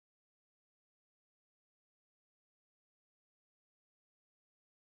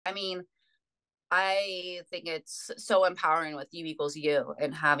I mean, I think it's so empowering with U equals U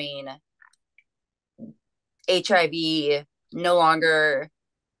and having HIV no longer,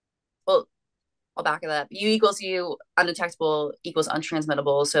 well, I'll back it up. U equals U, undetectable equals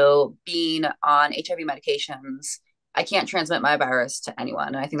untransmittable. So being on HIV medications, I can't transmit my virus to anyone.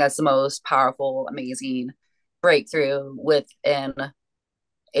 And I think that's the most powerful, amazing breakthrough within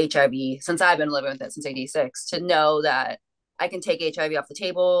HIV since I've been living with it since 86 to know that I can take HIV off the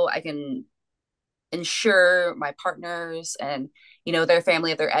table. I can ensure my partners and, their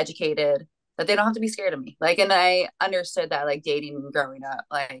family, if they're educated, that they don't have to be scared of me. Like, and I understood that like dating and growing up,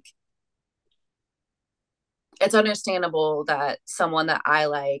 like it's understandable that someone that I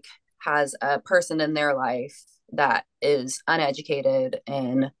like has a person in their life that is uneducated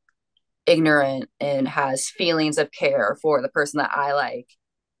and ignorant and has feelings of care for the person that I like.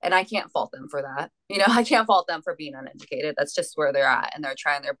 And I can't fault them for that. I can't fault them for being uneducated. That's just where they're at and they're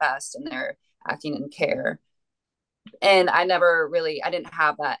trying their best and they're acting in care. And I didn't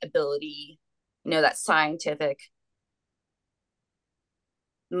have that ability, that scientific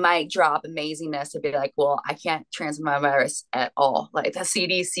mic drop amazingness to be like, well, I can't transmit my virus at all. Like the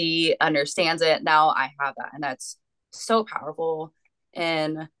CDC understands it. Now I have that. And that's so powerful.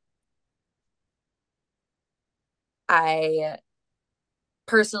 And I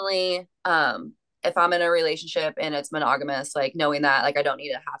personally, if I'm in a relationship and it's monogamous, like knowing that like I don't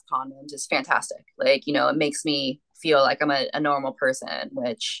need to have condoms is fantastic. Like, it makes me feel like I'm a normal person,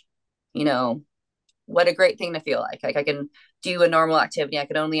 which, you know, what a great thing to feel like. Like I can do a normal activity. I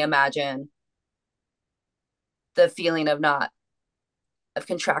could only imagine the feeling of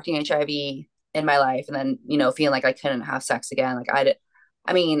contracting HIV in my life and then, feeling like I couldn't have sex again.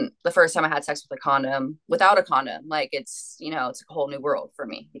 I mean, the first time I had sex with a condom, without a condom, like it's a whole new world for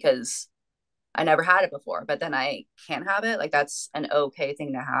me because I never had it before, but then I can't have it. Like that's an okay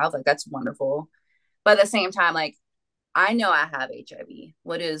thing to have. Like that's wonderful. But at the same time, like I know I have HIV.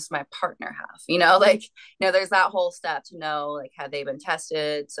 What does my partner have? There's that whole step to know, like, have they been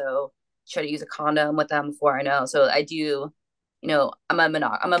tested? So should I use a condom with them before I know? So I do, I'm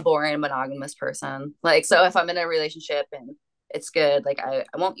a boring monogamous person. Like, so if I'm in a relationship and it's good, like I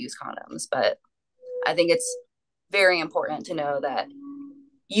won't use condoms, but I think it's very important to know that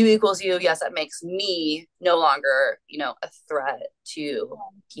U equals U. Yes, that makes me no longer, a threat to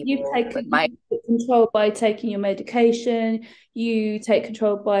You people take with my, control by taking your medication. You take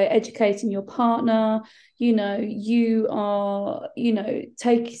control by educating your partner. You are,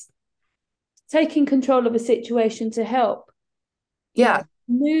 taking control of a situation to help, yeah,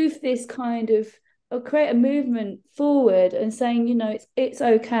 move this kind of, or create a movement forward and saying, it's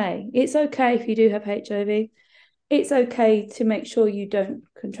okay. It's okay if you do have HIV. It's okay to make sure you don't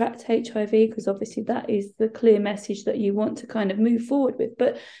contract HIV, because obviously that is the clear message that you want to kind of move forward with.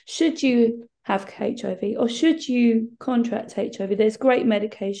 But should you have HIV or should you contract HIV, there's great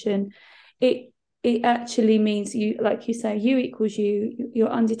medication. It actually means you, like you say, U equals you, you're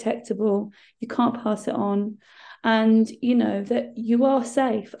undetectable, you can't pass it on, and that you are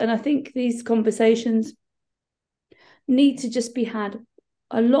safe. And I think these conversations need to just be had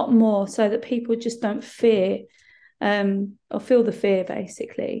a lot more so that people just don't fear, or feel the fear,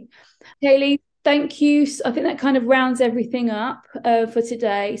 basically. Kalee, thank you. I think that kind of rounds everything up for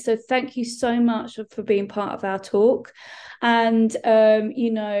today. So thank you so much for being part of our talk. And,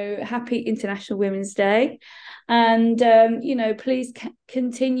 happy International Women's Day. And, please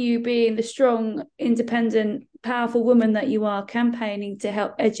continue being the strong, independent, powerful woman that you are, campaigning to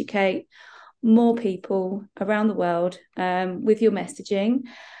help educate more people around the world, with your messaging.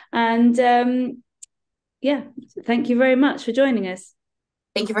 And yeah, thank you very much for joining us.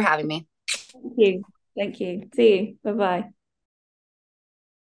 thank you for having me. Thank you. Thank you. See you. Bye bye.